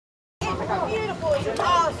Beautiful, you're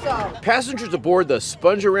awesome. Passengers aboard the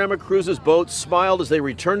Spongerama Cruises boat smiled as they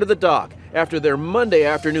returned to the dock after their Monday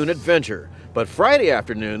afternoon adventure. But Friday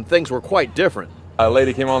afternoon, things were quite different. A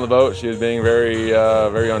lady came on the boat. She was being very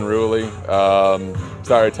unruly,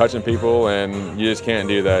 started touching people, and you just can't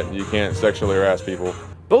do that. You can't sexually harass people.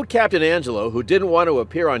 Boat Captain Angelo, who didn't want to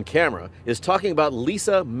appear on camera, is talking about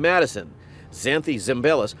Lisa Madison. Xanthi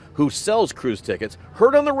Zimbelis, who sells cruise tickets,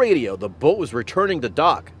 heard on the radio the boat was returning to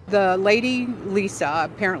dock. The lady, Lisa,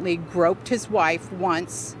 apparently groped his wife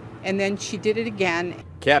once, and then she did it again.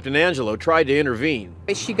 Captain Angelo tried to intervene.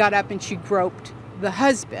 She got up and she groped the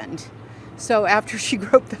husband. So after she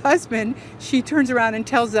groped the husband, she turns around and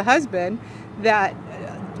tells the husband that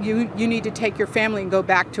you need to take your family and go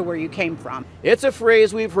back to where you came from. It's a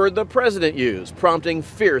phrase we've heard the president use, prompting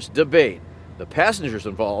fierce debate. The passengers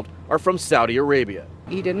involved are from Saudi Arabia.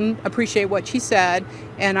 He didn't appreciate what she said,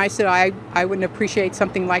 and I said I wouldn't appreciate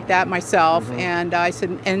something like that myself. And I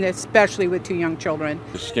said, and especially with 2 young children.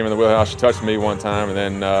 She came in the wheelhouse. She touched me one time, and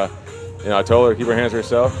then I told her to keep her hands to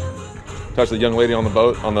herself. Touched the young lady on the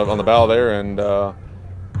boat, on the bow there, and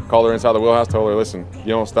called her inside the wheelhouse. Told her, listen, you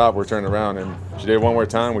don't stop, we're turning around. And she did it one more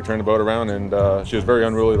time. We turned the boat around, and she was very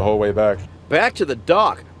unruly the whole way back. Back to the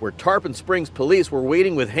dock, where Tarpon Springs police were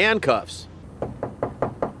waiting with handcuffs.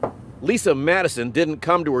 Lisa Madison didn't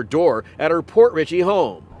come to her door at her Port Richey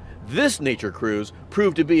home. This nature cruise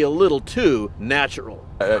proved to be a little too natural.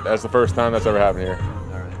 That's the first time that's ever happened here.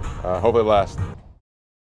 Hopefully it lasts.